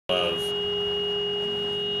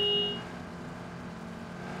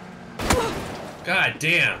God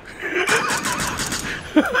damn.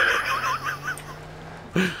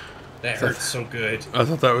 That hurts so good. I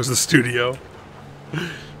thought that was the studio.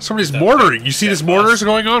 Somebody's mortaring. You see this mortars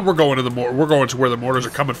going on? We're going to we're going to where the mortars are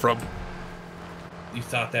coming from. You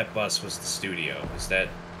thought that bus was the studio. Is that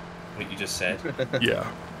what you just said? Yeah.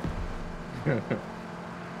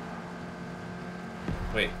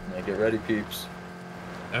 Wait. Yeah, get ready, peeps.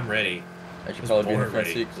 I'm ready. I should probably be in the front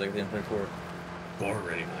seat because I got the M24. Boar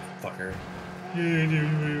ready, motherfucker. Do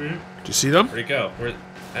you see them? Where'd he go?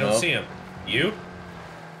 I don't see him. You?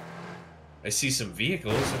 I see some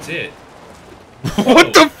vehicles. That's it.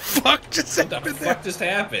 What the fuck just happened? What the fuck just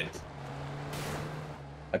happened?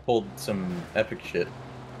 I pulled some epic shit.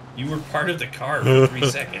 You were part of the car for 3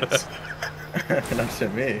 seconds. Not to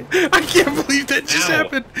me. I can't believe that just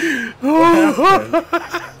happened. What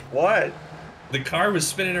happened? What? The car was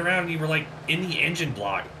spinning around and you were like in the engine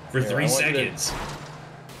block for 3 seconds.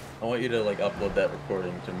 I want you to like upload that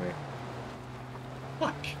recording to me.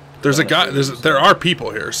 Fuck. There's a guy. There are people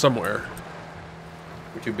here somewhere.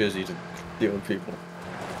 We're too busy to deal with people.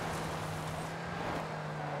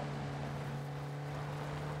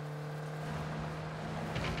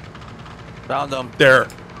 Found them. There.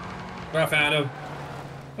 I found him.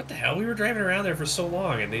 What the hell? We were driving around there for so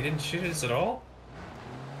long and they didn't shoot us at all?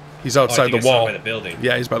 He's outside the wall. By the building.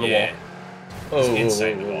 Yeah, he's by the wall. He's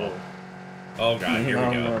inside the wall. Oh god, here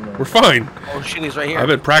we go. We're fine. Oh shit, he's right here. I've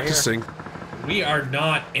been practicing. We are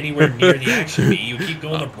not anywhere near the action beat. You keep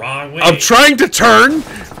going the wrong way. I'm trying to turn,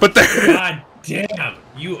 but God damn,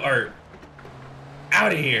 you are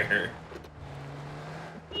out of here.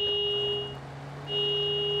 So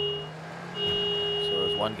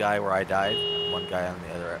there's one guy where I died, one guy on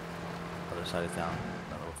the other side of town,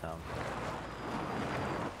 that little town.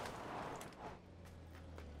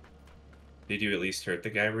 Did you at least hurt the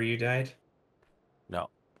guy where you died? No.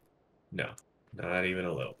 No, not even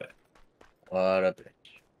a little bit. What a bitch.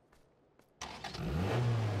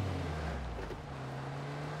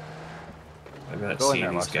 I'm not Go in seeing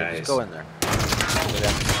there, these Marcel. guys. Just go in there.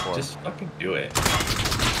 Just fucking do it.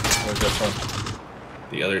 Where's that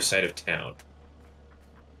from? The other side of town.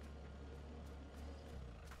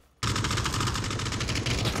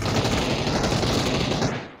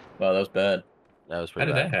 Wow, that was bad. That was How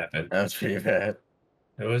pretty did bad. that happen? That was pretty bad.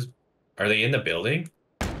 It was. Are they in the building?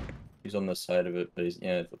 He's on the side of it, but he's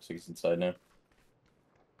yeah, it looks like he's inside now.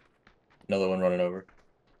 Another one running over.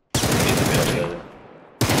 In the building.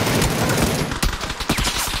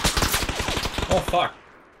 Oh fuck!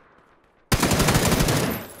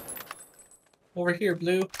 Over here,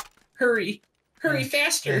 Blue. Hurry! Hurry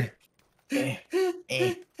faster!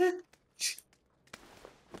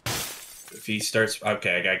 If he starts,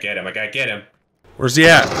 okay, I gotta get him. I gotta get him. where's he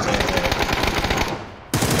at?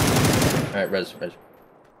 All right, res.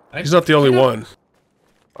 He's not the only one.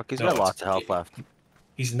 Fuck, he's No, got it's- lots of health left.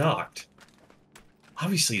 He's knocked.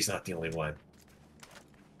 Obviously, he's not the only one.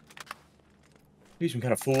 You some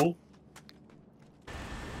kind of fool.